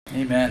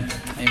Amen.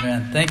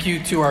 Amen. Thank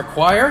you to our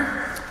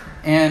choir,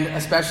 and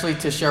especially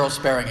to Cheryl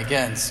Sparring,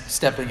 again,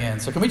 stepping in.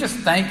 So can we just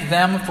thank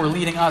them for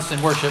leading us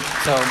in worship?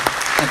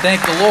 And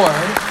thank the Lord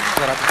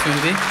for that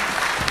opportunity.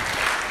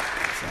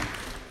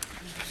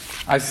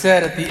 I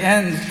said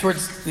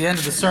towards the end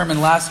of the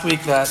sermon last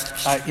week that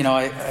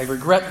I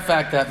regret the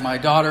fact that my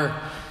daughter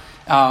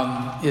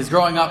is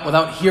growing up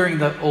without hearing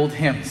the old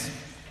hymns.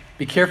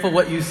 Be careful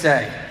what you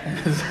say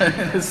in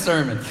this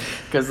sermon,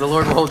 because the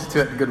Lord will hold you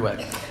to it in a good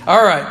way.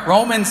 All right,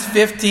 Romans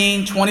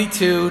 15,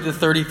 22 to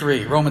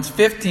 33. Romans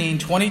 15,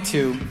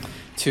 22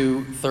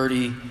 to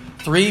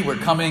 33. We're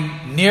coming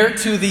near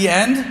to the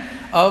end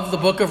of the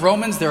book of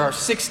Romans. There are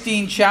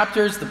 16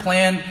 chapters. The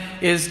plan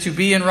is to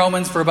be in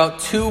Romans for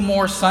about 2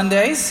 more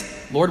Sundays.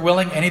 Lord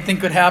willing, anything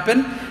could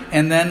happen.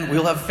 And then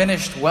we'll have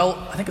finished,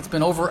 I think it's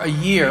been over a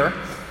year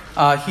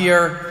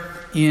here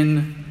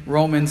in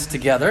Romans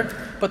together.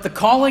 But the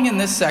calling in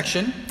this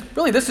section,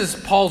 really this is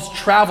Paul's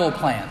travel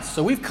plans.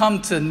 So we've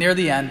come to near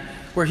the end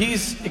where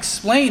he's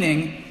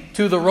explaining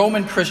to the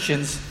Roman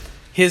Christians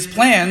his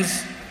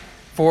plans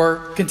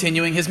for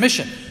continuing his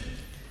mission.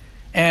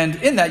 And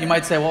in that you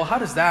might say, well, how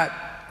does that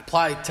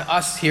apply to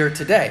us here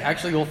today?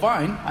 Actually, you'll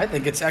find, I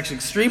think it's actually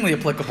extremely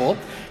applicable,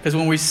 because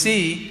when we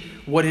see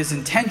what his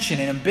intention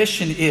and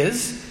ambition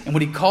is and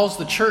what he calls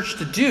the church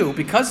to do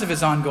because of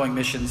his ongoing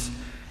missions,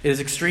 it is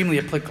extremely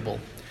applicable.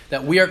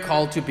 That we are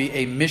called to be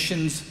a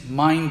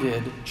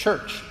missions-minded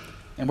church.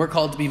 And we're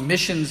called to be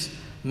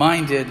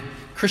missions-minded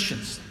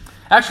Christians.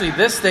 Actually,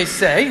 this, they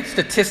say,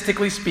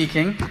 statistically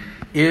speaking,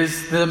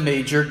 is the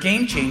major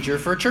game changer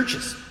for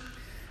churches.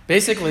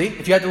 Basically,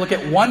 if you had to look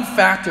at one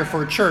factor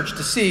for a church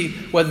to see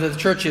whether the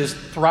church is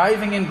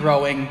thriving and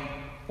growing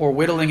or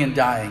whittling and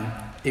dying,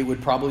 it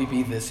would probably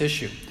be this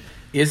issue.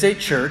 Is a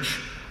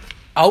church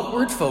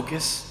outward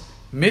focused,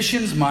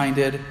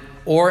 missions-minded,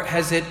 or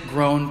has it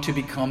grown to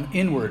become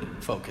inward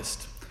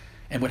focused?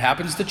 And what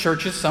happens to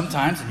churches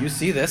sometimes, and you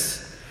see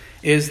this,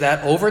 is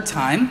that over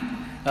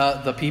time,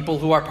 the people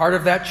who are part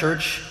of that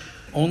church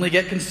only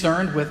get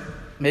concerned with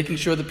making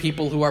sure the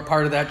people who are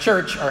part of that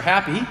church are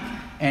happy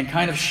and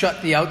kind of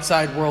shut the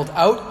outside world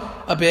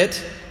out a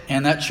bit,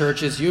 and that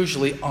church is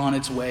usually on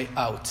its way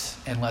out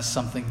unless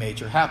something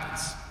major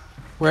happens.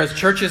 Whereas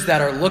churches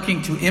that are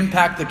looking to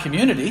impact the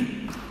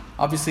community,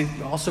 obviously,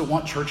 you also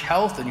want church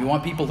health, and you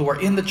want people who are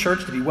in the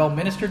church to be well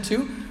ministered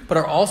to, but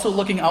are also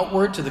looking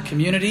outward to the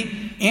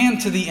community and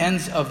to the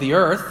ends of the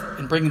earth,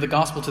 and bringing the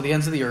gospel to the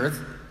ends of the earth,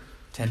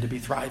 tend to be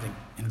thriving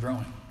and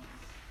growing.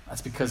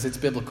 That's because it's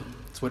biblical.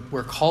 It's what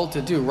we're called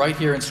to do right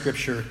here in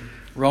Scripture,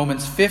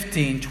 Romans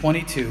 15,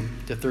 22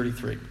 to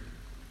 33.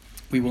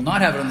 We will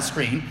not have it on the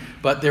screen,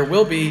 but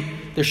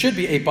there should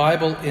be a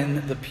Bible in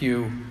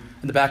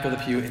the back of the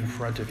pew in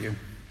front of you.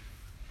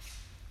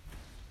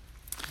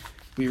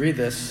 We read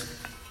this.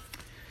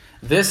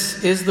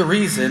 This is the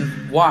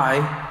reason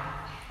why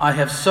I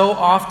have so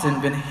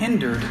often been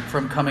hindered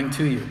from coming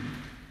to you.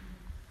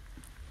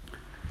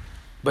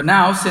 But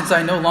now, since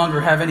I no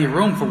longer have any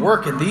room for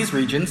work in these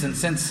regions, and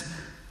since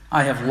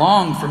I have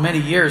longed for many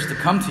years to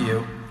come to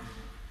you,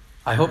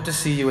 I hope to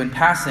see you in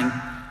passing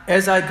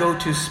as I go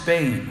to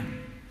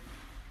Spain,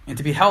 and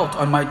to be helped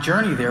on my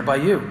journey there by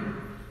you,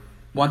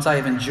 once I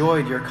have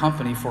enjoyed your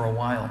company for a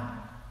while.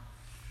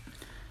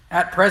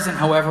 At present,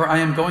 however, I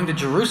am going to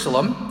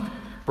Jerusalem,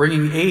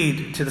 bringing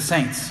aid to the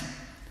saints.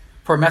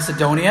 For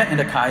Macedonia and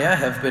Achaia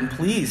have been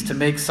pleased to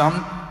make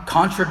some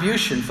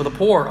contribution for the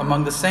poor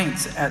among the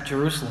saints at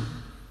Jerusalem.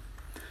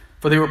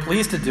 For they were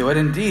pleased to do it.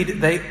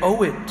 Indeed, they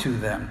owe it to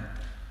them.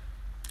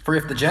 For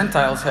if the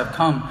Gentiles have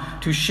come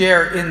to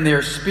share in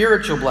their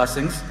spiritual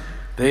blessings,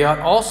 they ought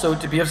also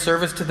to be of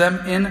service to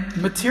them in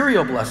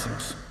material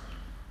blessings.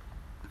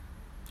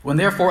 When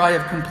therefore I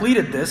have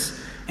completed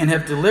this and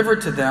have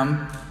delivered to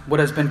them what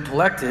has been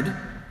collected,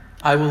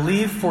 I will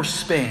leave for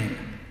Spain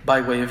by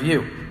way of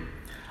you.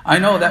 I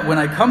know that when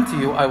I come to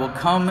you, I will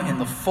come in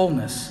the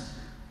fullness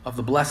of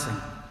the blessing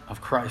of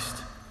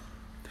Christ.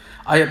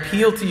 I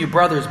appeal to you,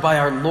 brothers, by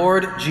our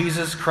Lord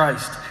Jesus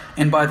Christ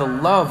and by the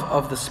love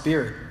of the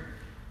Spirit,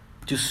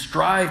 to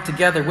strive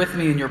together with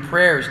me in your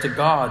prayers to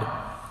God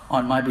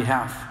on my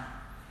behalf,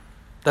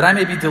 that I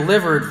may be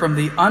delivered from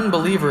the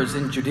unbelievers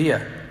in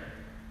Judea,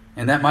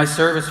 and that my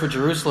service for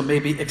Jerusalem may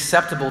be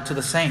acceptable to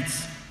the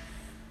saints,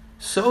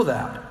 so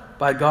that,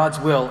 by God's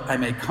will, I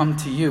may come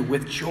to you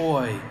with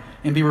joy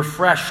and be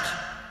refreshed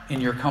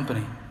in your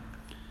company.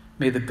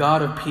 May the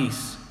God of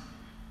peace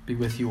be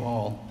with you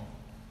all.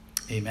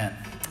 Amen.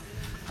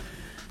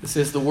 This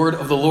is the word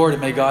of the Lord,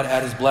 and may God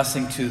add his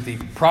blessing to the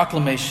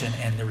proclamation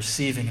and the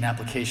receiving and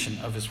application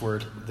of his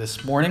word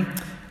this morning.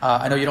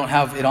 I know you don't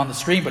have it on the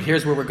screen, but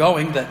here's where we're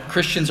going, that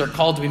Christians are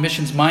called to be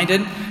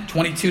missions-minded.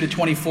 22 to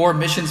 24,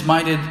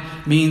 missions-minded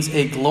means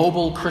a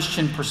global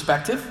Christian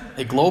perspective,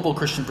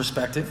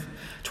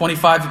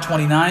 25 to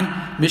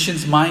 29,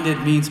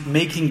 missions-minded means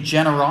making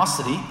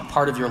generosity a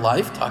part of your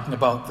life, talking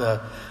about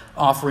the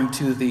offering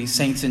to the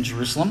saints in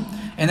Jerusalem.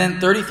 And then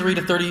 30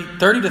 to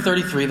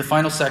 33, the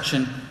final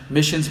section,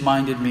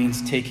 missions-minded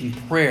means taking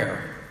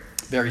prayer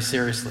very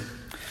seriously.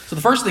 So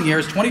the first thing here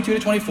is 22 to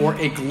 24,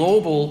 a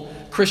global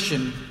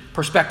Christian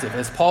perspective.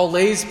 As Paul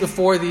lays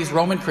before these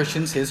Roman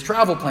Christians his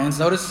travel plans,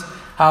 notice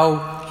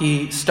how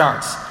he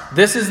starts.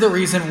 This is the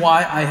reason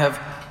why I have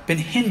been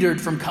hindered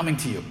from coming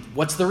to you.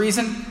 What's the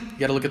reason? You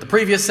got to look at the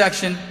previous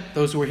section.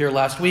 Those who were here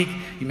last week,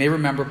 you may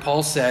remember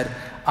Paul said,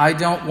 I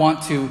don't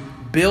want to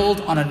build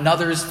on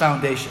another's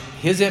foundation.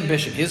 His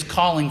ambition, his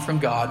calling from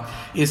God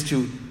is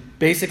to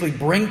basically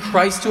bring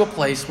Christ to a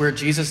place where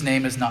Jesus'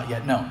 name is not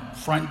yet known.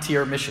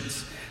 Frontier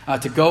missions.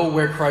 To go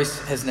where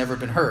Christ has never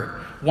been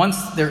heard.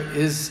 Once there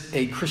is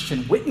a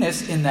Christian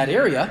witness in that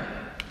area,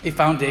 a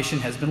foundation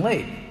has been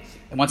laid.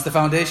 And once the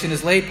foundation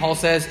is laid, Paul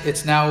says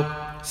it's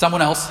now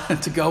someone else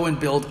to go and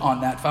build on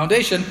that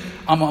foundation.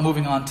 I'm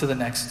moving on to the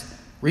next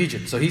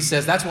region. So he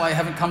says, that's why I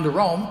haven't come to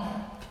Rome.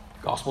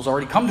 The gospel's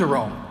already come to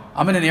Rome.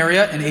 I'm in an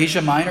area in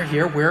Asia Minor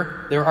here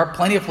where there are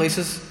plenty of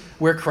places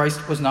where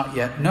Christ was not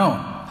yet known.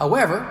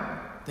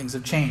 However, things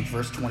have changed.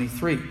 Verse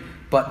 23.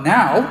 But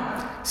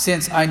now,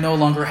 since I no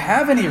longer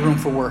have any room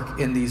for work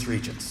in these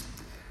regions.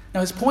 Now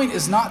his point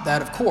is not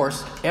that, of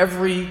course,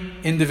 every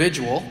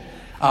individual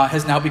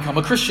has now become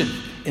a Christian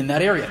in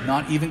that area.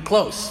 Not even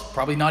close.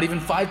 Probably not even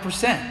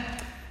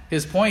 5%.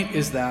 His point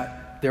is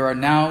that there are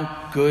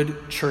now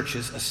good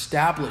churches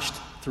established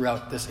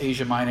throughout this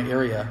Asia Minor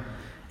area,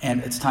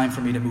 and it's time for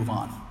me to move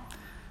on.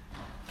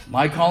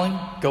 My calling,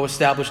 go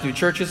establish new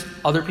churches.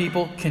 Other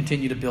people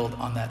continue to build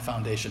on that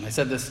foundation. I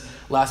said this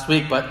last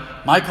week, but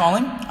my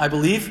calling, I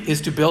believe,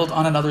 is to build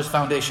on another's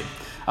foundation.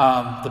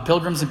 The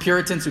Pilgrims and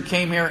Puritans who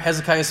came here,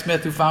 Hezekiah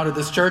Smith who founded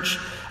this church,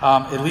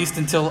 at least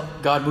until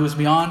God moves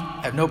me on,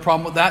 I have no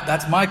problem with that.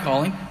 That's my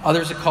calling.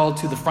 Others are called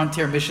to the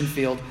frontier mission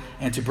field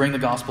and to bring the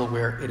gospel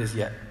where it is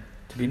yet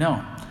to be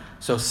known.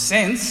 So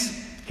since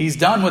he's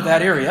done with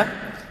that area,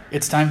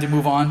 it's time to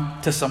move on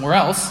to somewhere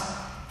else.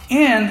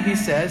 And he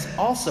says,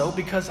 also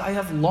because I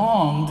have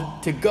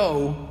longed to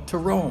go to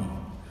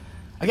Rome.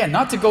 Again,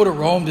 not to go to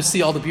Rome to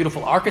see all the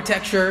beautiful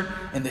architecture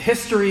and the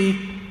history,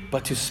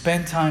 but to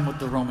spend time with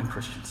the Roman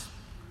Christians.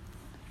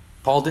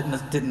 Paul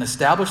didn't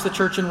establish the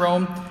church in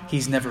Rome.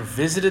 He's never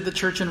visited the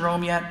church in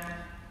Rome yet,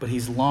 but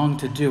he's longed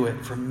to do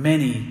it for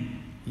many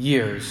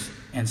years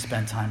and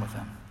spend time with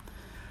them.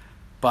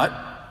 But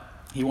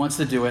he wants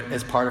to do it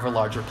as part of a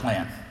larger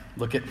plan.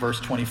 Look at verse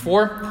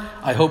 24.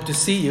 I hope to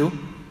see you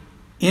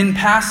in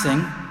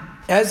passing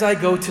as I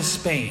go to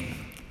Spain.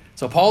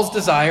 So Paul's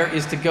desire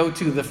is to go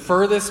to the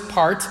furthest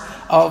part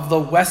of the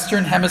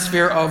western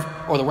hemisphere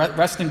or the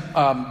western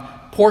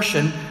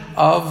portion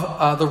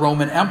of the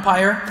Roman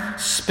Empire.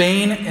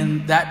 Spain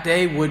in that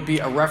day would be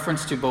a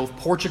reference to both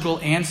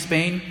Portugal and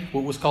Spain,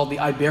 what was called the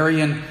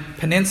Iberian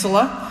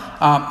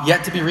Peninsula,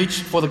 yet to be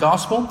reached for the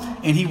gospel.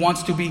 And he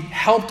wants to be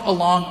helped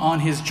along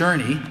on his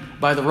journey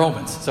by the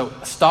Romans. So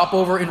stop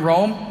over in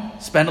Rome,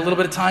 spend a little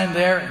bit of time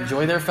there,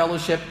 enjoy their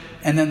fellowship,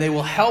 and then they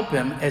will help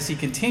him as he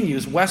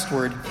continues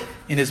westward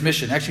in his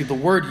mission. Actually, the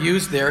word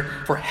used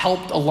there for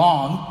helped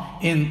along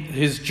in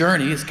his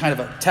journey is kind of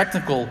a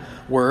technical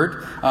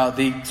word.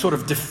 The sort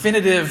of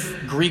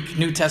definitive Greek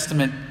New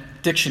Testament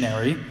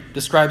dictionary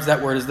describes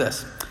that word as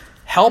this: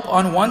 help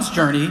on one's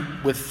journey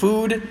with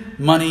food,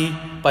 money,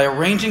 by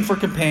arranging for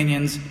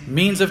companions,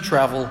 means of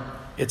travel,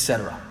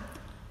 etc.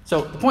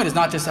 So the point is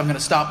not just I'm going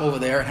to stop over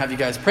there and have you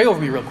guys pray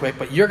over me real quick,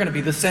 but you're going to be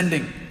the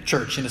sending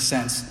church in a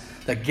sense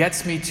that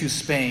gets me to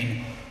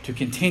Spain to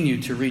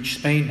continue to reach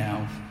Spain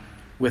now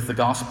with the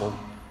gospel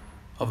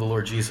of the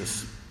Lord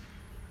Jesus.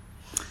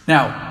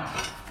 Now,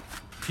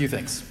 a few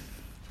things.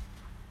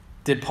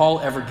 Did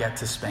Paul ever get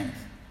to Spain?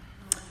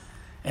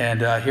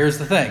 And here's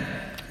the thing.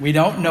 We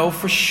don't know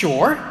for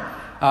sure.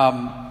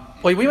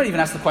 We might even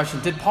ask the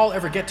question, did Paul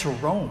ever get to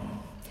Rome?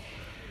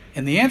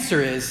 And the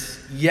answer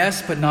is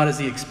yes, but not as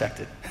he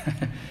expected.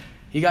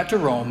 He got to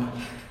Rome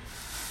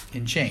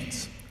in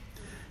chains.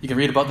 You can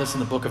read about this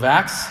in the book of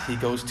Acts. He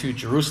goes to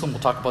Jerusalem.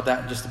 We'll talk about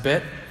that in just a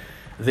bit.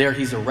 There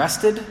he's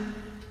arrested.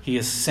 He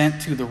is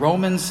sent to the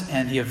Romans,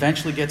 and he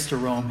eventually gets to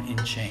Rome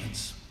in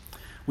chains.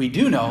 We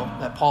do know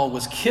that Paul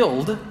was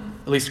killed,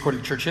 at least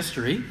according to church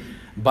history,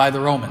 by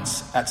the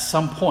Romans at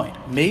some point.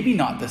 Maybe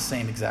not the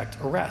same exact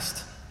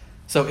arrest.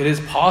 So it is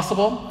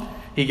possible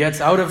he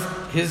gets out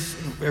of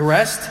his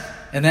arrest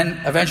and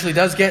then eventually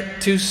does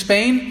get to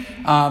Spain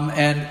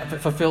and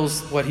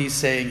fulfills what he's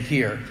saying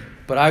here.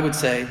 But I would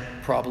say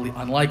probably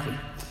unlikely.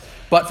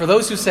 But for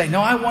those who say, no,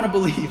 I want to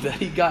believe that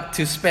he got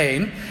to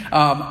Spain,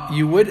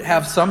 you would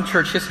have some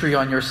church history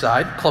on your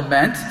side.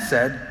 Clement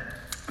said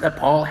that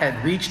Paul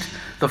had reached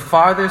the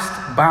farthest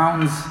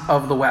bounds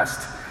of the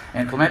West.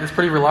 And Clement is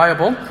pretty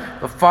reliable.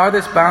 The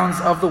farthest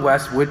bounds of the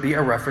West would be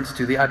a reference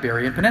to the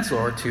Iberian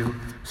Peninsula or to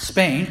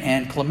Spain.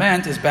 And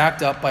Clement is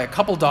backed up by a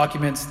couple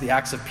documents, the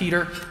Acts of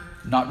Peter,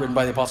 not written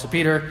by the Apostle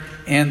Peter,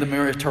 and the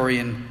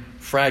Muratorian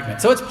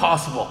fragment. So it's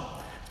possible,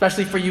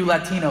 especially for you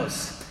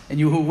Latinos and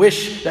you who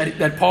wish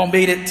that Paul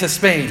made it to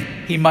Spain.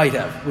 He might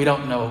have. We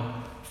don't know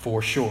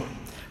for sure.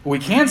 What we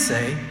can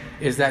say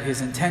is that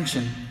his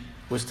intention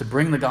was to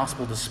bring the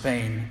gospel to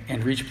Spain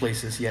and reach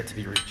places yet to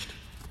be reached.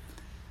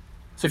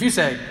 So if you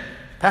say,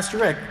 Pastor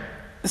Rick,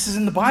 this is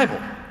in the Bible.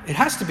 it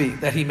has to be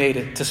that he made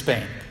it to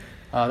Spain.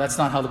 That's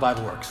not how the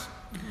Bible works.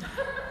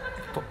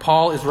 But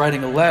Paul is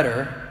writing a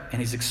letter,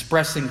 and he's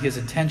expressing his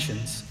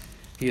intentions.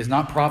 He is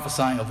not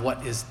prophesying of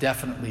what is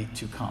definitely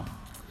to come.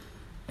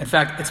 In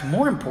fact, it's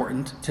more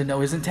important to know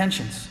his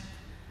intentions.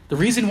 The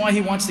reason why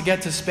he wants to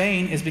get to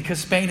Spain is because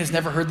Spain has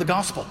never heard the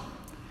gospel.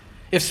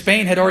 If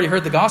Spain had already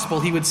heard the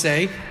gospel, he would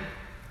say,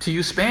 to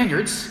you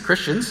Spaniards,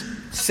 Christians,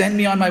 send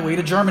me on my way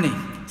to Germany.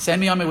 Send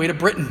me on my way to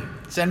Britain.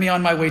 Send me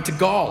on my way to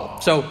Gaul.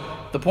 So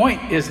the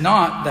point is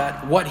not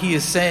that what he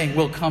is saying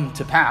will come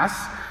to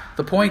pass.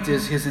 The point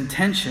is his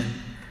intention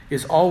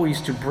is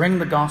always to bring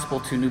the gospel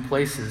to new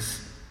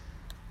places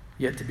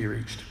yet to be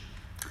reached.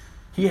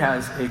 He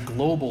has a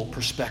global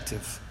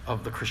perspective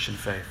of the Christian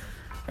faith.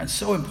 And it's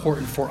so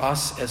important for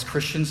us as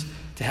Christians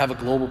to have a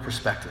global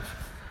perspective.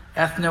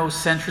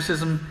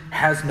 Ethnocentrism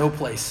has no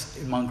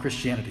place among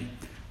Christianity.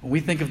 When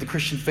we think of the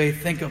Christian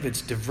faith, think of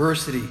its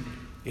diversity,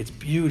 its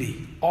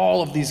beauty,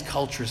 all of these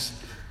cultures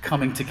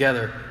coming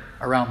together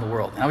around the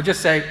world. And I would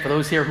just say, for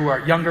those here who are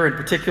younger in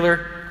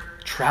particular,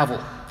 travel.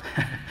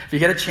 If you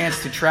get a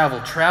chance to travel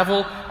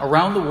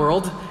around the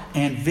world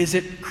and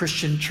visit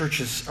Christian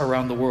churches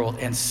around the world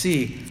and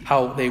see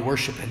how they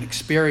worship and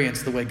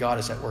experience the way God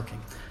is at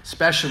working,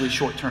 especially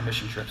short-term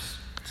mission trips.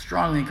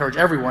 Strongly encourage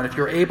everyone, if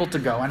you're able to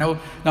go. I know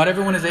not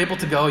everyone is able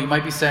to go. You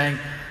might be saying,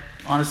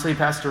 honestly,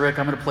 Pastor Rick,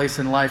 I'm at a place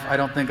in life, I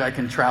don't think I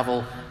can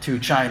travel to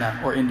China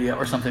or India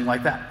or something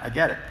like that. I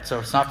get it. So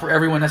it's not for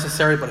everyone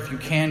necessary, but if you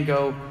can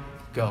go,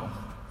 go.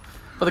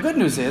 But the good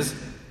news is,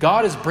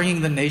 God is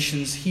bringing the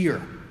nations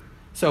here.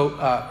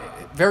 So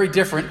very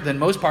different than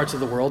most parts of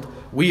the world,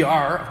 we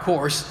are, of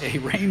course, a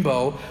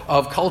rainbow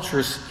of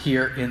cultures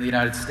here in the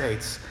United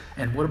States.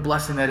 And what a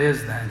blessing that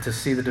is then, to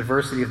see the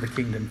diversity of the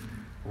kingdom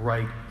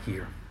right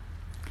here.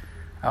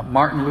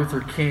 Martin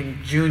Luther King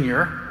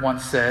Jr.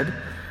 once said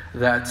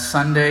that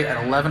Sunday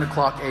at 11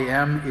 o'clock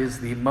a.m. is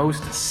the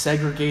most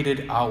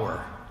segregated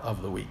hour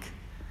of the week.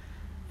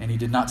 And he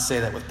did not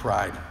say that with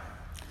pride.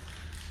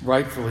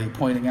 Rightfully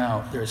pointing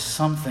out there's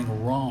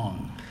something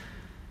wrong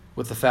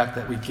with the fact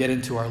that we get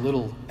into our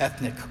little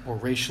ethnic or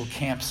racial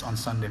camps on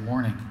Sunday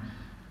morning.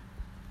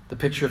 The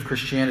picture of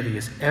Christianity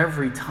is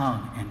every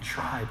tongue and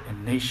tribe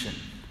and nation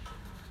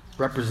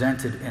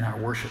represented in our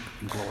worship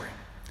and glory.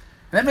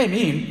 And that may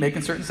mean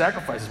making certain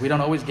sacrifices. We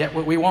don't always get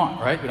what we want,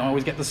 right? We don't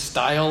always get the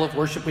style of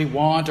worship we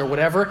want or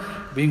whatever.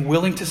 Being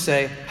willing to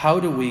say, how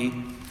do we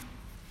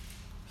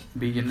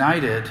be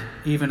united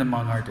even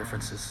among our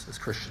differences as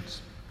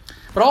Christians?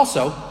 But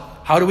also,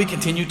 how do we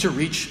continue to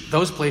reach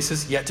those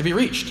places yet to be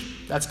reached?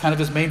 That's kind of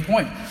his main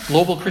point.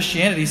 Global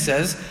Christianity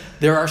says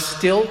there are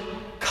still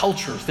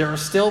cultures, there are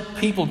still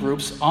people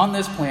groups on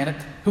this planet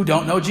who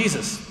don't know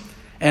Jesus.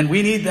 And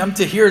we need them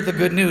to hear the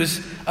good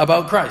news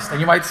about Christ. And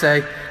you might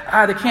say,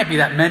 there can't be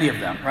that many of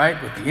them,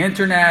 right? With the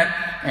internet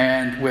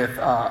and with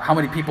how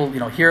many people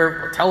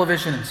hear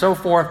television and so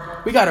forth,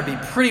 we got to be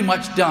pretty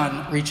much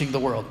done reaching the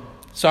world.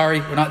 Sorry,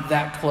 we're not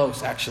that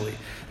close, actually.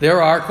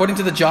 There are, according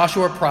to the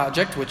Joshua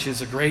Project, which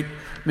is a great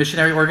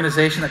missionary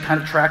organization that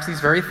kind of tracks these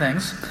very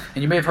things,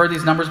 and you may have heard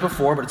these numbers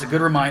before, but it's a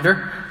good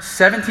reminder,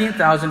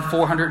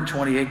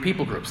 17,428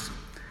 people groups.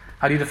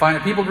 How do you define a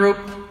people group?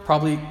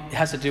 Probably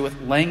has to do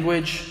with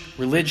language,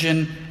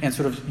 religion, and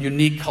sort of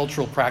unique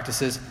cultural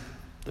practices.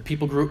 The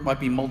people group might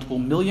be multiple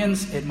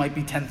millions, it might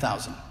be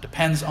 10,000.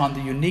 Depends on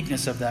the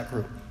uniqueness of that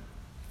group.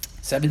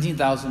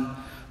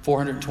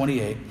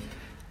 17,428.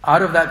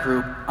 Out of that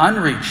group,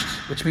 unreached,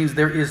 which means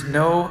there is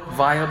no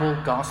viable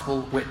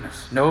gospel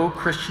witness, no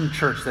Christian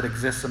church that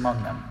exists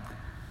among them.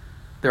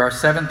 There are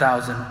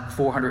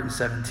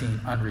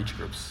 7,417 unreached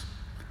groups,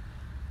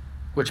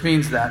 which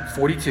means that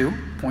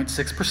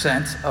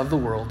 42.6% of the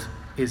world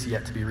is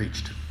yet to be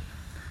reached.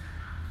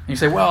 And you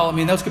say,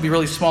 those could be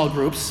really small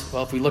groups.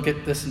 Well, if we look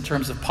at this in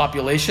terms of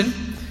population,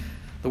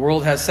 the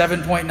world has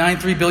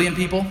 7.93 billion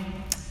people,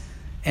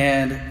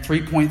 and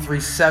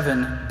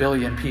 3.37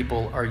 billion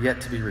people are yet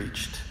to be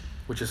reached,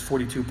 which is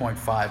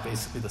 42.5,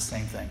 basically the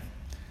same thing.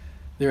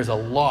 There's a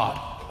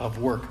lot of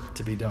work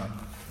to be done.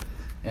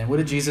 And what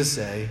did Jesus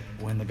say?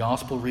 When the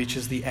gospel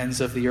reaches the ends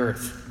of the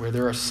earth, where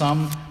there are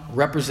some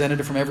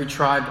representative from every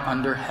tribe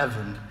under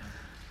heaven,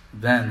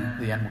 then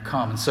the end will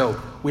come. And so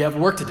we have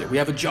work to do. We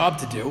have a job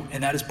to do,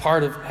 and that is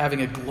part of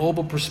having a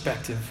global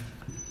perspective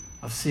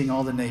of seeing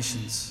all the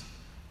nations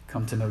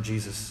come to know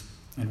Jesus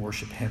and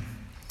worship him.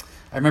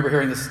 I remember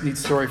hearing this neat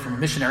story from a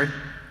missionary.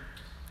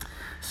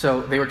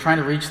 So they were trying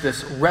to reach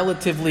this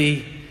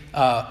relatively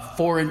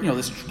foreign,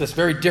 this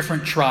very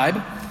different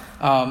tribe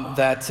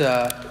that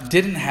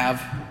didn't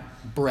have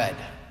bread.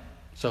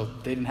 So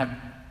they didn't have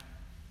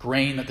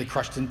grain that they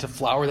crushed into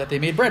flour that they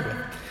made bread with.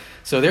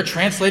 So they're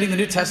translating the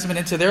New Testament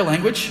into their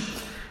language,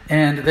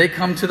 and they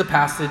come to the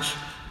passage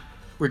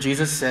where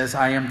Jesus says,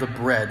 I am the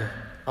bread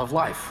of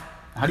life.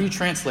 How do you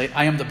translate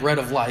I am the bread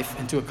of life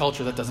into a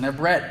culture that doesn't have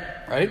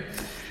bread, right?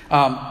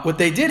 What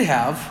they did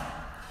have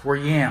were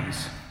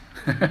yams.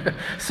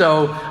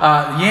 So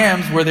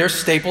yams were their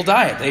staple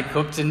diet. They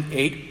cooked and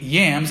ate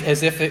yams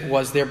as if it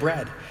was their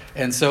bread.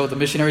 And so the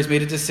missionaries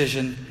made a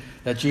decision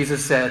that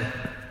Jesus said,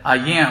 I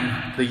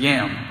am the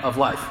yam of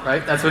life,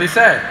 right? That's what he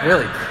said,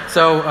 really.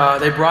 So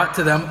they brought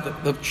to them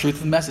the truth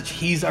of the message.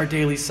 He's our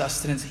daily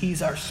sustenance.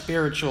 He's our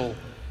spiritual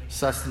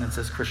sustenance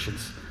as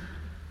Christians.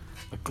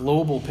 A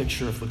global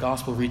picture of the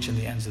gospel reaching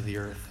the ends of the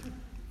earth.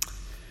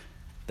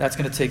 That's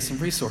going to take some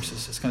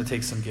resources. It's going to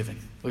take some giving.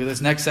 Look at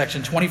this next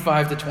section,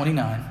 25 to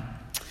 29.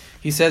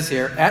 He says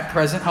here, at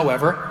present,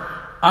 however,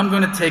 I'm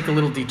going to take a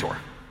little detour.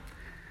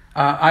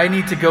 I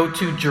need to go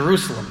to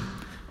Jerusalem,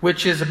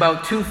 which is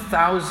about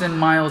 2,000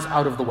 miles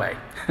out of the way.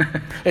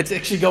 It's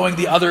actually going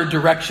the other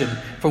direction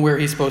from where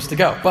he's supposed to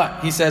go.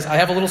 But he says, I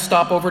have a little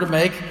stopover to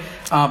make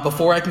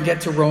before I can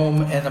get to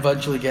Rome and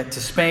eventually get to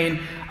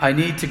Spain. I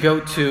need to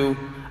go to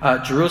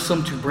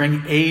Jerusalem to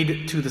bring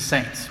aid to the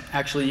saints.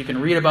 Actually, you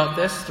can read about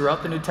this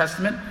throughout the New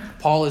Testament.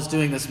 Paul is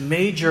doing this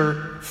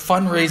major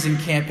fundraising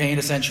campaign,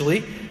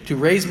 essentially, to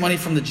raise money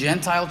from the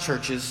Gentile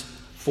churches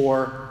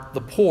for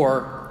the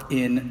poor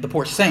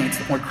saints,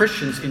 the poor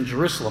Christians in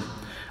Jerusalem.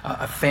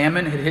 A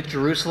famine had hit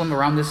Jerusalem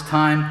around this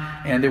time,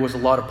 and there was a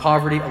lot of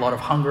poverty, a lot of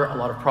hunger, a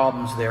lot of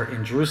problems there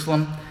in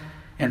Jerusalem.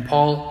 And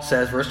Paul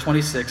says, verse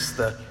 26,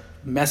 the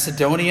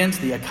Macedonians,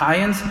 the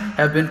Achaeans,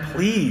 have been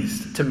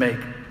pleased to make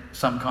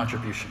some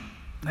contribution.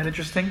 Isn't that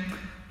interesting?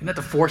 They didn't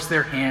have to force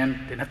their hand,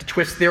 didn't have to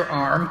twist their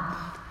arm,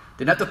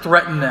 didn't have to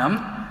threaten them.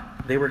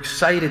 They were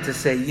excited to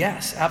say,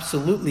 yes,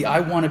 absolutely, I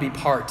want to be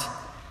part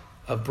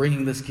of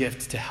bringing this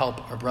gift to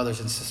help our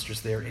brothers and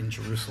sisters there in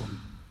Jerusalem.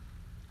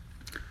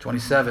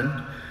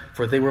 27,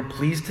 for they were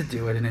pleased to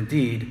do it, and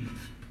indeed,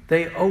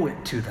 they owe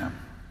it to them.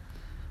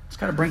 This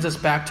kind of brings us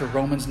back to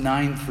Romans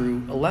 9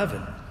 through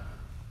 11.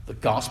 The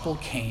gospel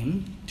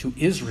came to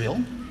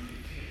Israel,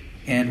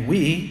 and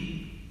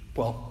we,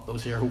 well,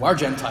 those here who are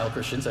Gentile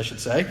Christians, I should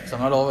say, so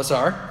not all of us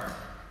are,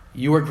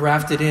 you are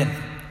grafted in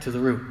to the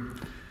root.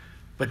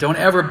 But don't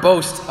ever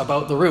boast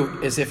about the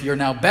root as if you're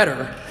now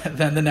better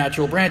than the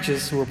natural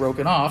branches who were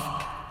broken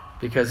off,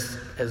 because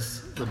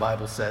as the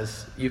Bible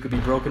says, you could be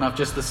broken off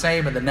just the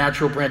same and the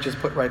natural branches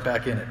put right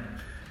back in it.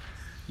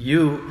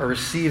 You are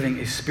receiving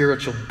a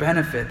spiritual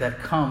benefit that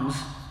comes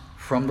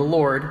from the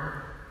Lord,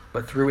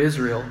 but through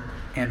Israel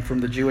and from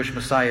the Jewish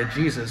Messiah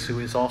Jesus, who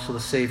is also the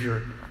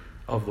Savior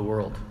of the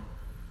world.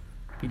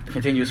 He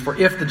continues, for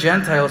if the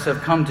Gentiles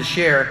have come to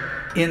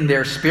share in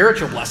their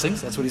spiritual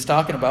blessings, that's what he's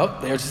talking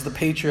about. There's the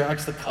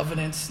patriarchs, the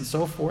covenants, and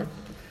so forth,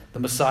 the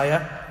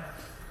Messiah.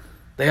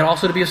 They had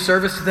also to be of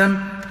service to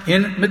them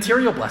in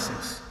material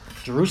blessings.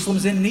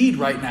 Jerusalem's in need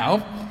right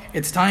now.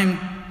 It's time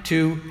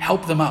to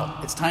help them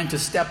out. It's time to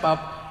step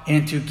up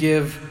and to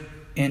give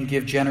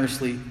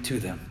generously to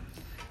them.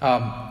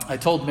 I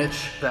told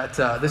Mitch that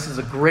this is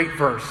a great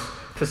verse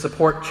to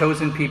support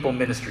chosen people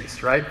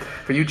ministries, right?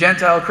 For you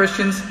Gentile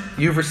Christians,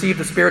 you've received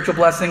the spiritual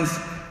blessings.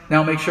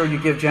 Now make sure you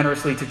give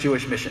generously to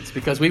Jewish missions,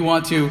 because we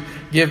want to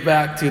give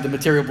back to the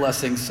material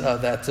blessings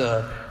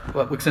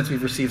since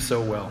we've received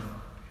so well.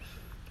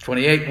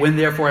 28, when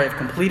therefore I have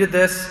completed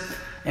this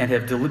and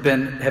have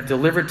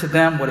delivered to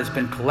them what has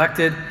been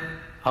collected,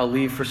 I'll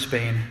leave for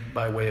Spain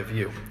by way of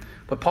you.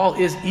 But Paul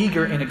is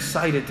eager and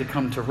excited to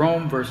come to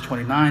Rome. Verse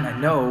 29, I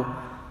know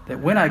that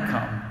when I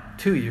come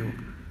to you,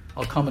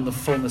 I'll come in the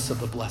fullness of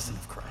the blessing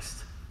of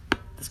Christ.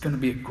 It's going to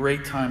be a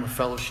great time of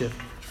fellowship,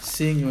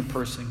 seeing you in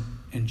person,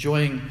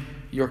 enjoying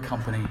your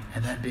company,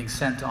 and then being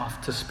sent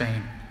off to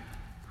Spain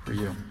for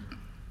you.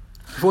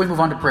 Before we move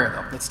on to prayer,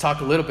 though, let's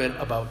talk a little bit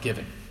about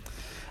giving.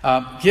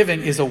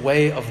 Giving is a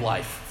way of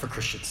life for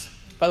Christians.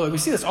 By the way, we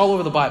see this all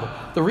over the Bible.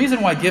 The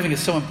reason why giving is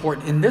so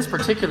important in this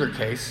particular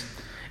case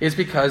is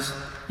because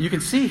you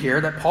can see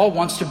here that Paul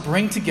wants to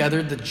bring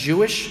together the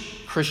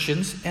Jewish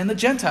Christians and the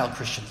Gentile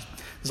Christians.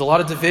 There's a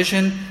lot of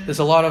division. There's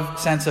a lot of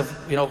sense of,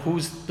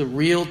 who's the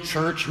real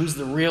church, who's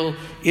the real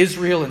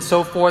Israel, and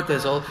so forth.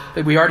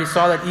 We already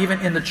saw that even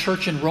in the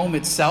church in Rome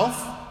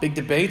itself, big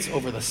debates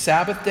over the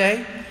Sabbath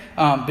day,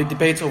 big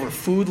debates over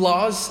food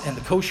laws and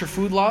the kosher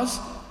food laws.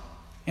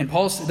 And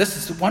Paul, this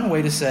is one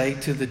way to say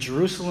to the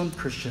Jerusalem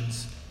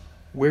Christians,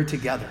 we're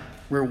together,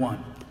 we're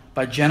one,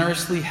 by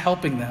generously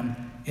helping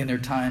them in their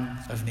time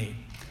of need.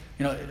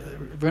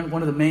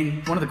 One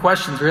of the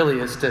questions really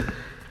is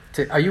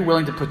are you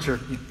willing to put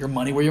your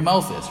money where your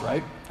mouth is,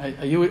 right?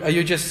 Are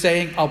you just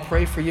saying, I'll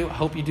pray for you, I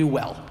hope you do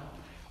well?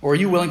 Or are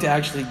you willing to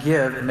actually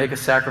give and make a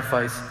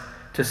sacrifice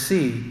to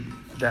see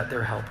that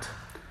they're helped?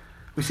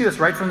 We see this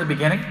right from the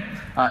beginning.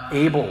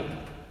 Abel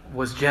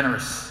was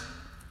generous.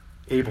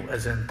 Abel,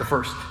 as in the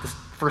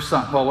first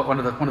son, one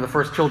of the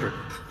first children,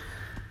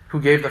 who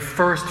gave the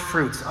first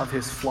fruits of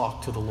his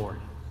flock to the Lord.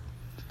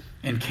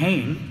 And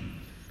Cain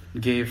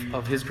gave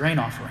of his grain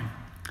offering.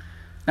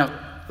 Now,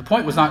 the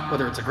point was not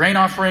whether it's a grain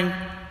offering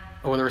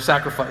or whether a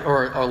sacrifice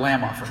or a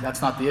lamb offering.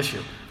 That's not the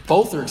issue.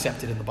 Both are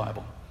accepted in the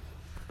Bible.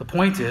 The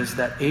point is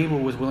that Abel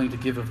was willing to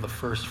give of the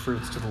first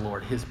fruits to the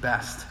Lord, his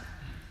best.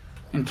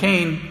 And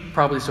Cain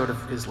probably sort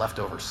of his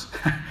leftovers,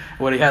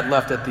 what he had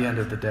left at the end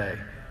of the day.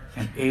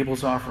 And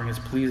Abel's offering is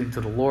pleasing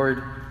to the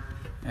Lord,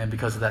 and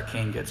because of that,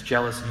 Cain gets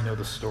jealous, and you know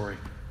the story.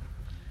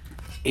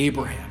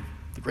 Abraham,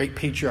 the great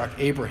patriarch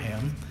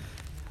Abraham,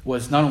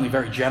 was not only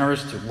very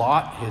generous to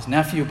Lot, his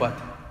nephew, but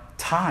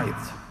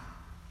tithed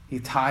He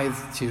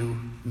tithed to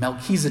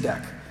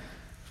Melchizedek.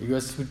 For you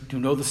guys who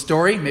know the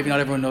story, maybe not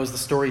everyone knows the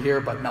story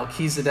here, but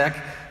Melchizedek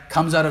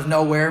comes out of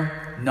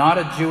nowhere, not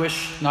a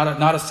Jewish, not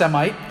a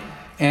Semite,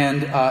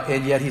 and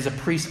yet he's a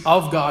priest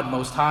of God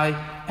Most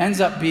High, ends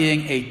up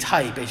being a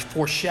type, a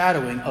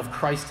foreshadowing of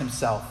Christ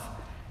himself.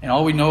 And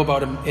all we know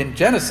about him in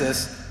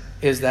Genesis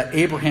is that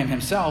Abraham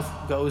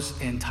himself goes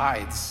and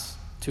tithes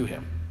to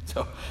him.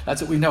 So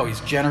that's what we know.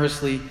 He's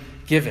generously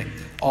giving.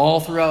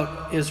 All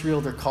throughout Israel,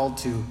 they're called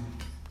to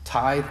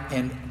tithe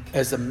and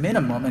as a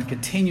minimum and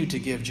continue to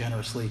give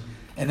generously.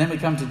 And then we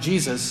come to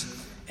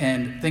Jesus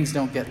and things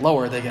don't get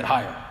lower, they get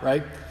higher,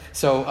 right?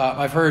 So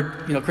I've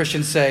heard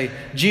Christians say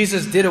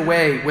Jesus did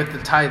away with the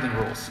tithing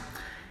rules.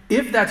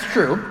 If that's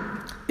true,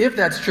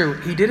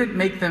 he didn't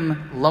make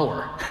them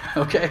lower,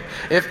 okay?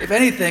 If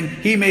anything,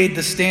 he made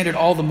the standard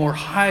all the more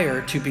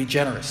higher to be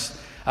generous.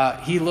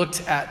 He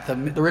looked at the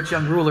rich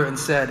young ruler and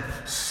said,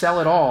 sell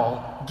it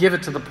all, give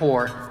it to the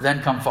poor,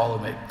 then come follow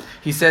me.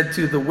 He said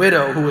to the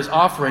widow who was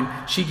offering,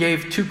 she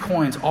gave 2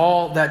 coins,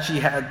 all that she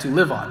had to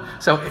live on.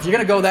 So if you're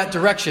going to go that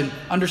direction,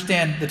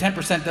 understand the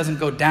 10% doesn't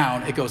go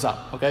down, it goes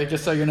up, okay?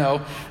 Just so you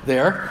know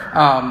there.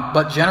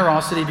 But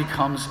generosity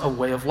becomes a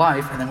way of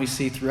life, and then we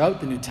see throughout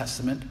the New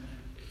Testament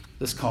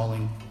this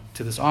calling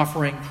to this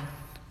offering.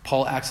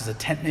 Paul acts as a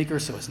tent maker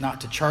so as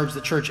not to charge the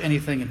church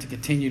anything and to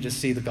continue to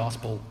see the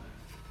gospel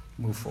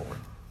move forward.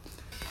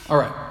 All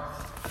right.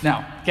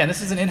 Now, again,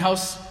 this is an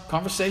in-house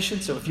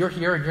conversation, so if you're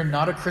here and you're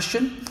not a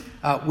Christian,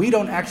 we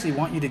don't actually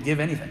want you to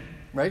give anything,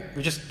 right?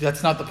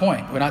 That's not the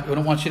point. We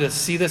don't want you to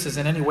see this as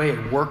in any way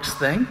a works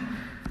thing,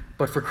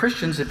 but for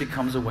Christians, it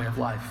becomes a way of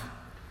life.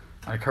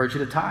 I encourage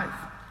you to tithe.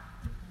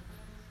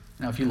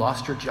 Now, if you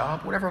lost your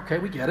job, whatever, okay,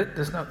 we get it.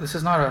 This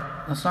is not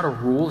a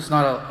rule. It's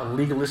not a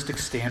legalistic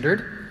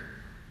standard.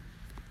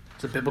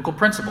 It's a biblical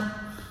principle.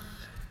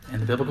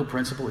 And the biblical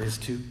principle is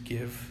to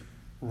give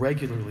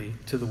regularly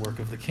to the work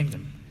of the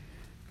kingdom.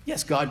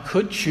 Yes, God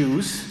could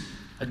choose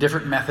a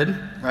different method,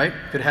 right?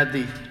 Could have had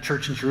the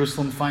church in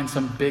Jerusalem find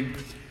some big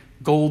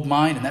gold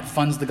mine and that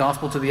funds the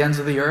gospel to the ends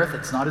of the earth.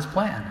 It's not his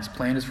plan. His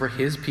plan is for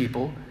his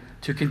people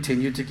to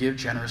continue to give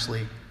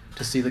generously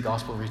to see the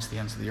gospel reach the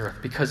ends of the earth,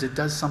 because it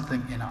does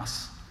something in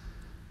us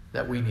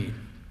that we need.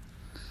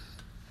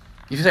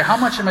 You say, how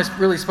much am I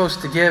really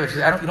supposed to give? If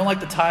you don't like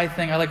the tithe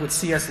thing, I like what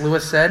C.S.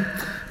 Lewis said.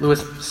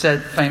 Lewis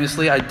said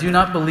famously, I do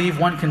not believe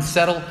one can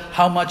settle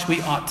how much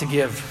we ought to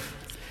give.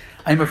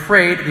 I am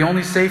afraid the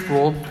only safe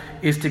rule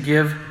is to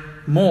give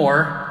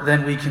more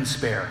than we can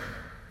spare.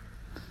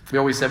 We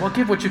always say, well,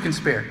 give what you can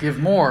spare. Give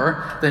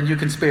more than you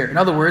can spare. In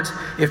other words,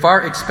 if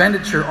our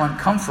expenditure on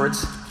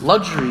comforts,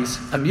 luxuries,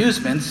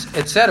 amusements,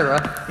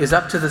 etc. is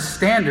up to the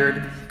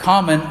standard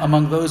common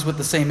among those with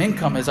the same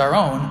income as our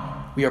own,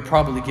 we are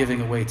probably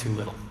giving away too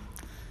little.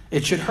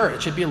 It should hurt.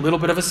 It should be a little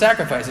bit of a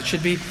sacrifice. It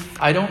should be,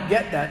 I don't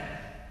get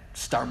that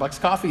Starbucks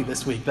coffee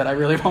this week that I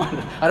really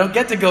wanted. I don't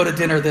get to go to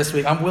dinner this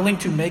week. I'm willing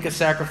to make a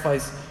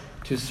sacrifice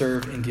to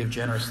serve and give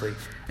generously.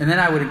 And then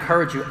I would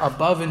encourage you,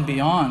 above and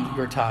beyond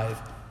your tithe,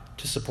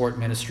 to support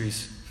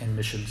ministries and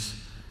missions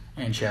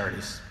and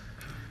charities.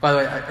 By the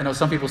way, I know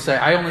some people say,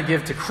 I only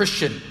give to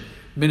Christian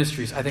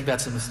ministries. I think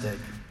that's a mistake.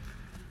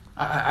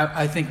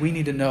 I think we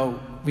need to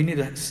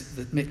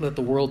let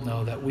the world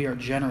know that we are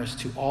generous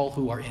to all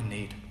who are in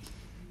need.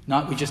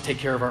 Not we just take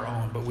care of our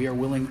own, but we are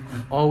willing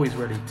and always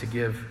ready to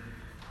give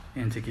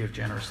and to give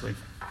generously.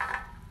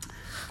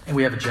 And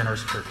we have a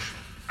generous church.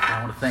 And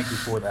I want to thank you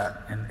for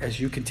that. And as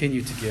you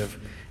continue to give,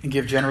 and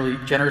give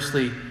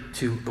generously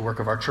to the work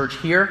of our church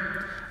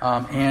here,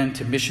 and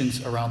to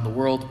missions around the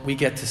world, we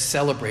get to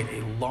celebrate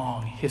a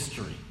long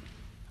history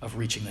of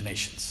reaching the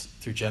nations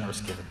through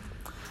generous giving.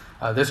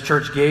 This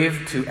church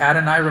gave to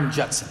Adoniram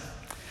Judson.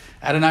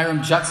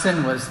 Adoniram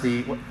Judson was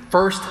the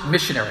first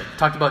missionary.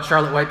 Talked about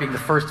Charlotte White being the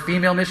first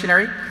female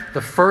missionary.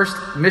 The first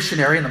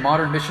missionary in the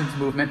modern missions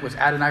movement was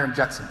Adoniram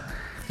Judson.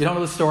 If you don't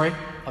know the story,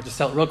 I'll just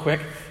tell it real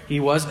quick. He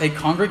was a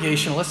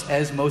Congregationalist,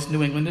 as most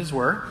New Englanders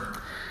were,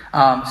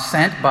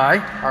 sent by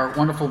our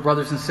wonderful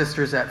brothers and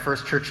sisters at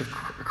First Church of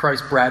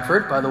Christ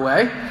Bradford, by the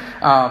way,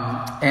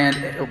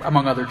 and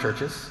among other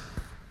churches.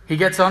 He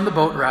gets on the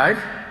boat ride,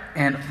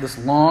 and this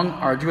long,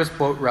 arduous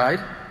boat ride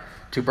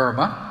to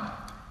Burma,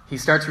 he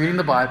starts reading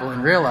the Bible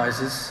and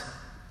realizes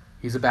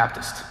he's a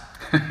Baptist.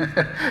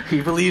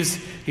 He believes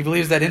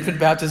that infant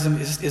baptism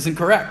isn't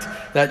correct,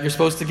 that you're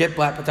supposed to get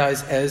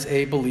baptized as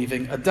a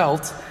believing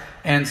adult,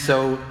 and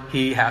so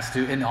he has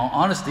to, in all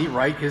honesty,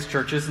 write his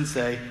churches and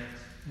say,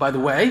 by the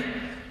way,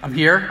 I'm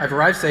here, I've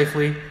arrived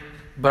safely,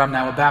 but I'm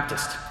now a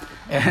Baptist.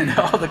 And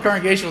all the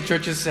congregational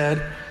churches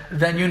said,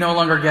 then you no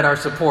longer get our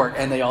support,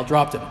 and they all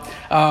dropped him.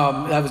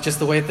 That was just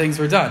the way things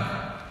were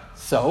done.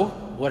 So,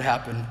 what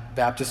happened?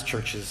 Baptist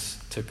churches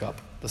took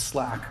up the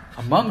slack.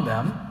 Among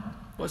them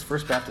was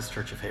First Baptist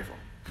Church of Haverhill.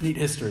 Neat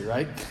history,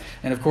 right?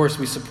 And of course,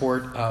 we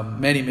support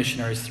many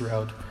missionaries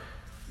throughout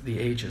the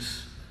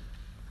ages.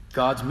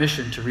 God's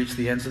mission to reach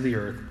the ends of the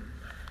earth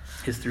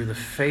is through the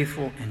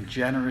faithful and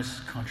generous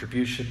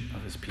contribution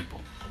of his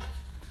people.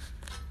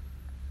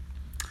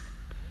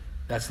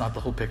 That's not the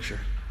whole picture.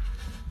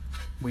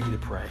 We need to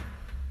pray.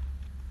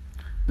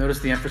 Notice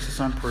the emphasis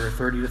on prayer,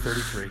 30 to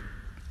 33.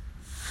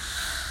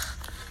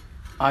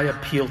 I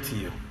appeal to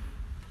you,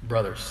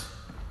 brothers,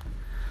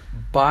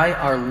 by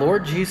our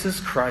Lord Jesus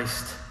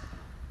Christ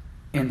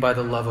and by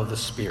the love of the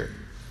Spirit.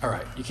 All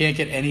right, you can't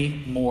get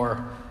any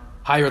more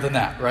higher than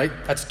that, right?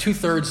 That's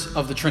 2/3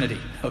 of the Trinity,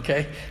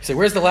 okay? You say,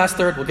 where's the last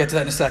third? We'll get to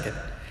that in a second.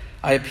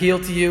 I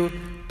appeal to you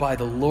by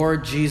the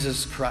Lord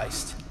Jesus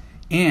Christ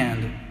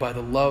and by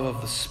the love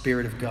of the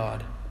Spirit of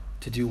God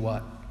to do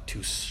what?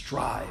 To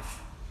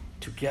strive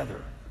together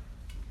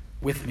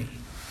with me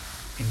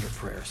in your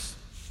prayers.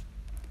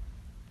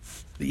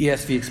 The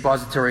ESV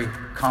Expository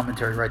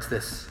Commentary writes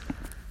this: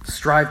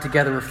 strive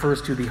together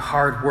refers to the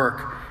hard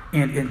work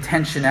and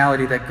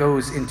intentionality that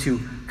goes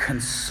into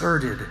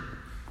concerted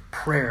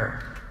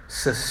prayer,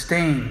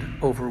 sustained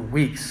over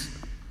weeks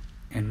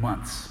and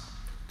months.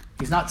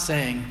 He's not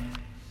saying,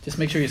 just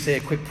make sure you say a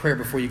quick prayer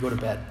before you go to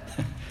bed.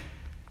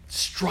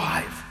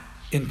 Strive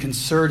in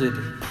concerted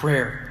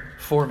prayer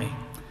for me.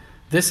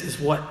 This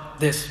is what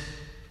this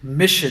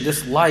mission,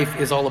 this life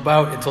is all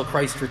about until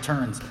Christ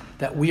returns.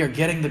 That we are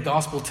getting the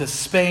gospel to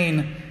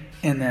Spain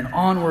and then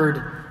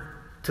onward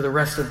to the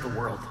rest of the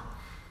world.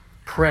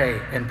 Pray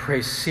and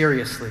pray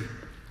seriously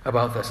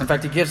about this. In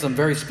fact, he gives them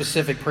very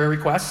specific prayer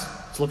requests.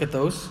 Let's look at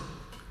those.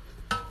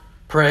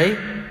 Pray,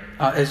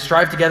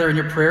 strive together in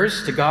your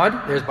prayers to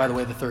God. There's, by the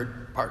way, the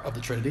third part of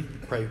the Trinity.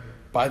 Pray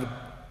by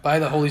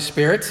the Holy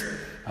Spirit,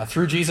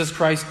 through Jesus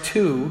Christ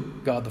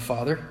to God the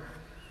Father.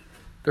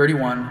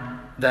 31,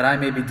 that I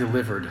may be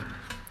delivered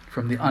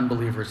from the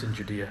unbelievers in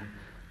Judea.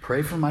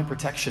 Pray for my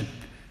protection.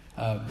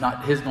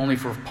 Not only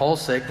for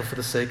Paul's sake, but for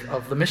the sake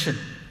of the mission.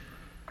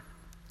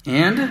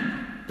 And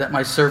that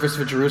my service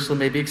for Jerusalem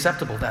may be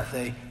acceptable. That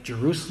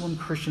Jerusalem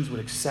Christians would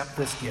accept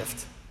this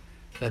gift.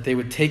 That they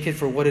would take it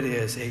for what it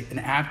is, an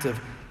act of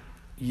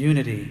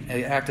unity,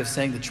 an act of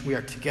saying that we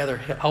are together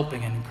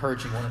helping and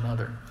encouraging one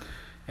another.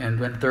 And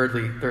then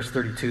thirdly, verse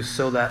 32,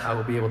 so that I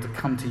will be able to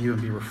come to you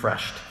and be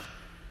refreshed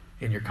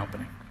in your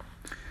company.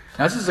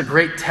 Now this is a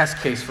great test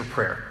case for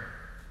prayer.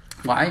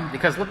 Why?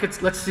 Because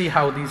let's see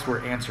how these were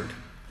answered.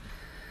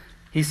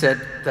 He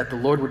said that the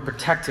Lord would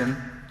protect him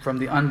from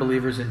the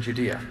unbelievers in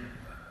Judea.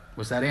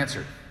 Was that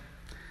answered?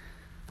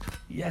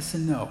 Yes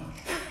and no.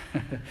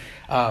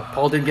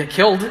 Paul didn't get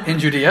killed in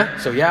Judea,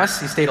 so yes,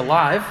 he stayed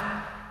alive,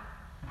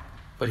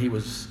 but he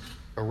was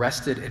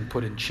arrested and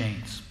put in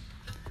chains.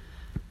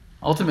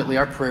 Ultimately,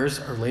 our prayers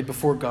are laid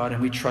before God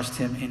and we trust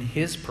him in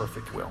his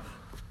perfect will.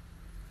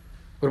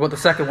 What about the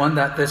second one?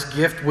 That this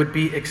gift would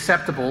be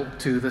acceptable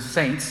to the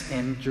saints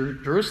in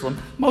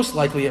Jerusalem. Most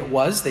likely it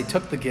was. They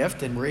took the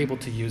gift and were able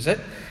to use it.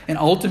 And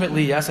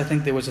ultimately, yes, I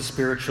think there was a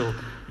spiritual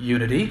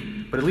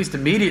unity. But at least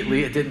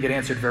immediately it didn't get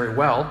answered very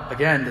well.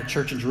 Again, the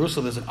church in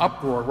Jerusalem, there's an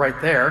uproar right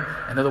there.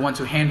 And they're the ones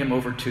who hand him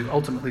over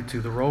ultimately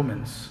to the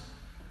Romans.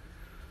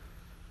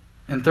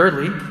 And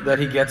thirdly, that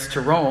he gets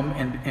to Rome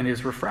and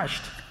is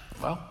refreshed.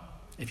 Well,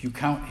 if you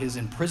count his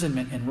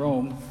imprisonment in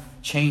Rome,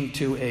 chained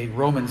to a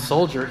Roman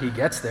soldier, he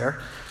gets there.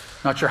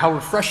 Not sure how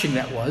refreshing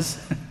that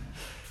was.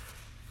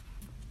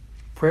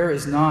 Prayer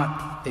is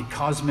not a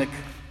cosmic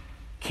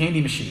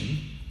candy machine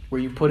where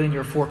you put in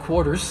your 4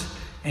 quarters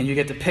and you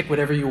get to pick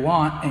whatever you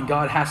want and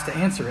God has to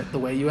answer it the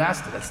way you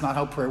asked it. That's not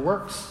how prayer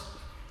works.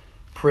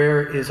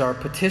 Prayer is our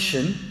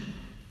petition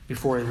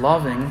before a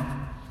loving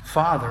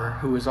Father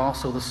who is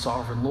also the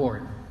sovereign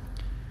Lord.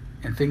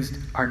 And things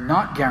are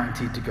not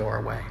guaranteed to go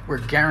our way. We're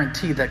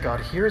guaranteed that God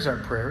hears our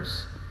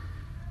prayers.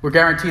 We're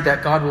guaranteed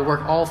that God will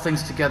work all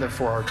things together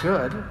for our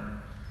good,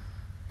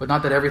 but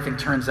not that everything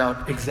turns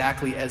out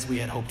exactly as we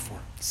had hoped for.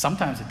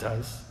 Sometimes it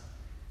does,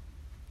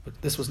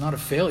 but this was not a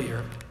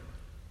failure.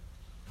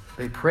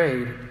 They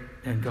prayed,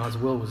 and God's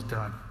will was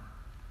done.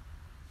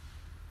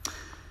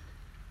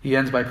 He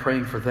ends by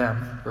praying for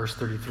them, verse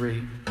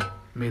 33,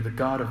 may the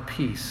God of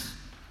peace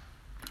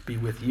be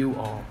with you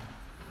all.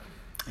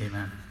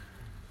 Amen.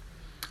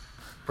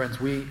 Friends,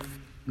 we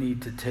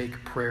need to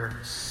take prayer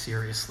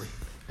seriously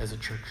as a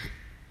church.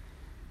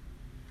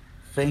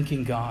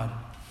 Thanking God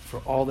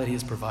for all that he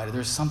has provided.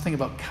 There's something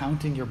about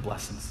counting your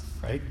blessings,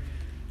 right?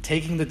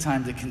 Taking the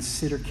time to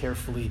consider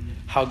carefully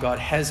how God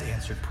has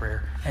answered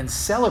prayer and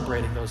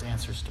celebrating those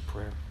answers to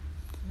prayer.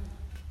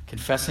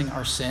 Confessing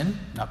our sin,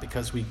 not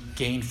because we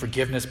gain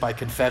forgiveness by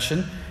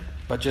confession,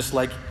 but just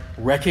like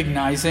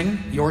recognizing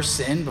your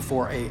sin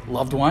before a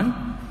loved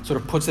one sort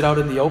of puts it out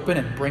in the open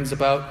and brings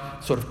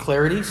about sort of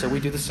clarity. So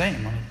we do the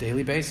same on a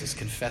daily basis.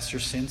 Confess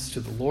your sins to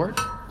the Lord.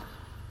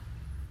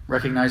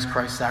 Recognize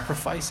Christ's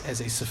sacrifice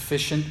as a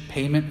sufficient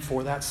payment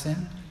for that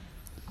sin.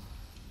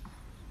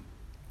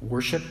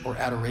 Worship or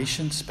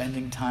adoration,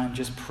 spending time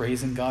just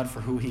praising God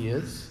for who he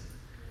is.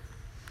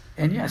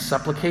 And yes,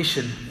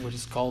 supplication, which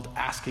is called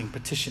asking,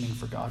 petitioning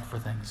for God for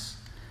things.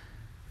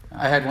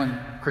 I had one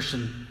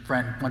Christian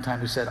friend one time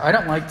who said, I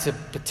don't like to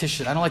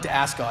petition, I don't like to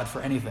ask God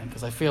for anything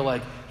because I feel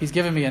like he's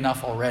given me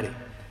enough already.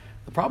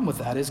 The problem with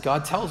that is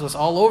God tells us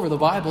all over the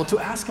Bible to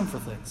ask him for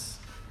things.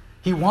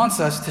 He wants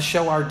us to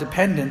show our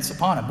dependence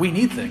upon him. We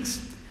need things.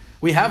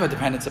 We have a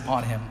dependence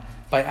upon him.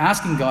 By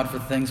asking God for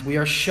things, we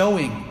are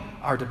showing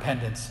our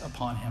dependence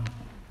upon him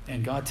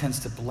And God tends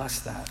to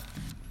bless that.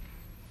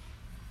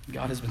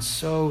 God has been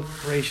so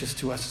gracious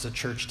to us as a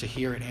church to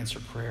hear and answer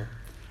prayer.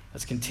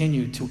 Let's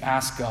continue to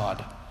ask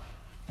God.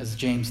 As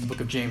the book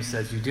of James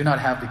says, you do not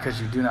have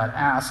because you do not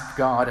ask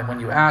God. And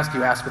when you ask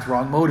with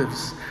wrong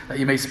motives, that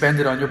you may spend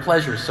it on your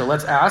pleasures. So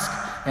let's ask,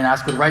 and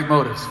ask with right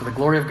motives, for the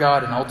glory of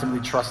God and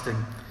ultimately trusting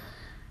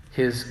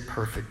his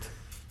perfect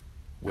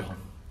will.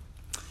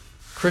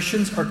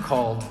 Christians are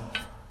called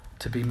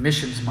to be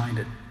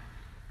missions-minded.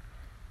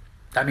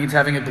 That means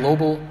having a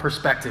global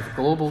perspective, a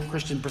global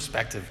Christian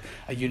perspective,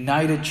 a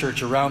united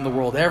church around the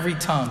world, every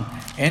tongue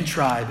and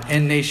tribe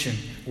and nation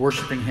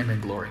worshiping him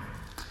in glory.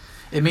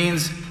 It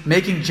means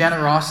making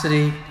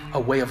generosity a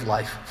way of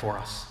life for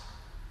us.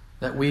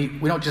 That we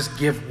don't just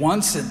give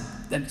once and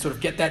then sort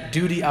of get that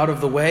duty out of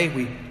the way.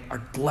 We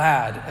are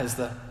glad, as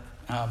the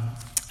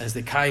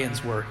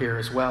Achaeans were here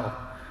as well,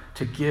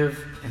 to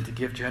give and to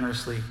give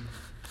generously.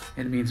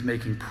 And it means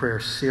taking prayer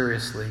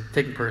seriously,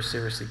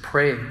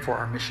 praying for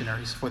our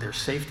missionaries, for their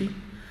safety,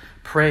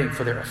 praying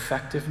for their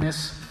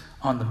effectiveness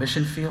on the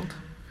mission field,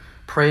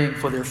 praying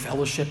for their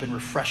fellowship and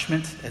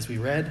refreshment, as we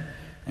read,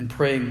 and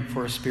praying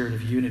for a spirit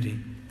of unity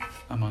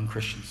among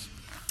Christians.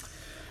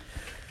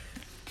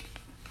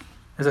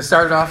 As I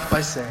started off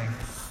by saying,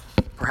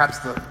 perhaps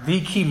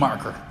the key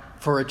marker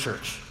for a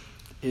church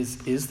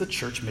is the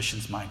church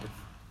missions-minded.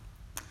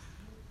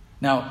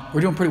 Now, we're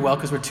doing pretty well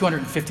because we're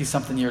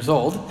 250-something years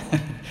old,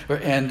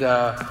 and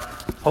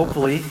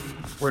hopefully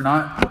we're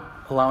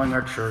not allowing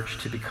our church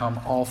to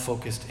become all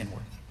focused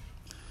inward.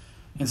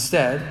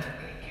 Instead,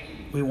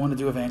 we want to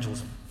do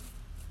evangelism.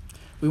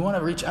 We want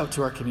to reach out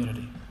to our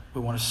community.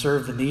 We want to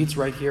serve the needs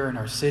right here in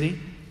our city,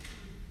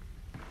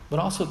 but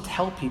also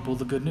tell people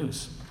the good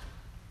news.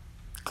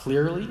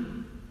 Clearly,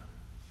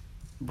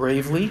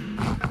 bravely,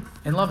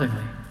 and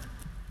lovingly.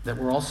 That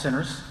we're all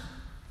sinners,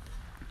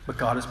 but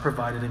God has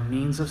provided a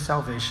means of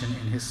salvation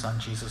in his Son,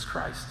 Jesus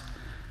Christ.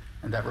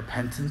 And that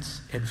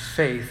repentance and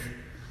faith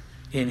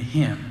in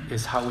him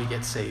is how we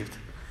get saved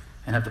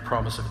and have the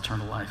promise of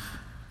eternal life.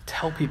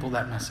 Tell people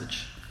that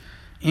message.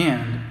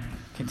 And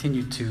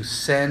continue to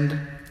send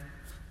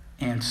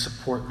and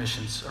support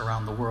missions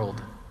around the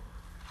world,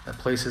 that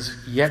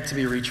places yet to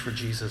be reached for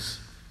Jesus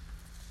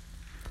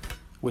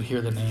would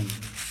hear the name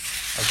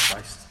of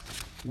Christ.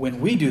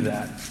 When we do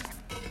that,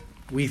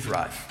 we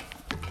thrive.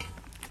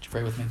 Would you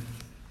pray with me?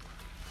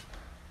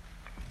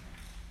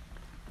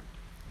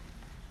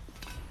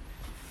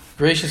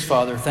 Gracious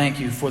Father,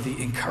 thank you for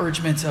the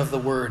encouragement of the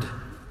word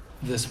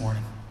this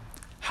morning.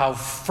 How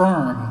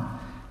firm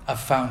a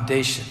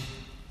foundation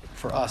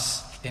for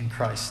us in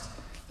Christ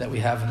that we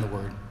have in the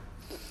word.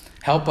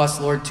 Help us,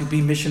 Lord, to be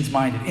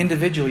missions-minded,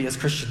 individually as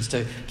Christians,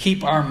 to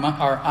keep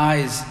our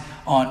eyes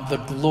on the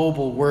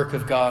global work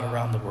of God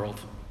around the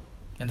world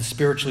and the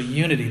spiritual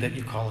unity that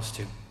you call us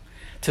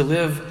to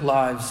live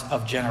lives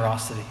of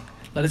generosity.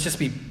 Let it just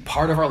be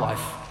part of our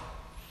life,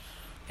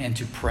 and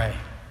to pray.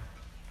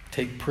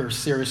 Take prayer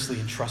seriously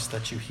and trust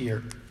that you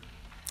hear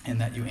and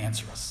that you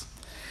answer us.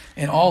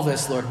 In all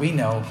this, Lord, we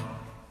know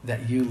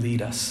that you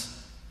lead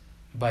us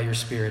by your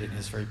Spirit in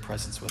his very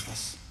presence with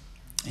us.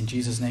 In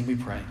Jesus' name we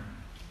pray.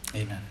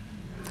 Amen.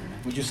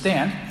 Would you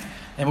stand?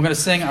 And we're going to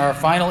sing our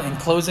final and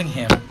closing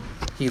hymn,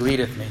 He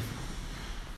Leadeth Me.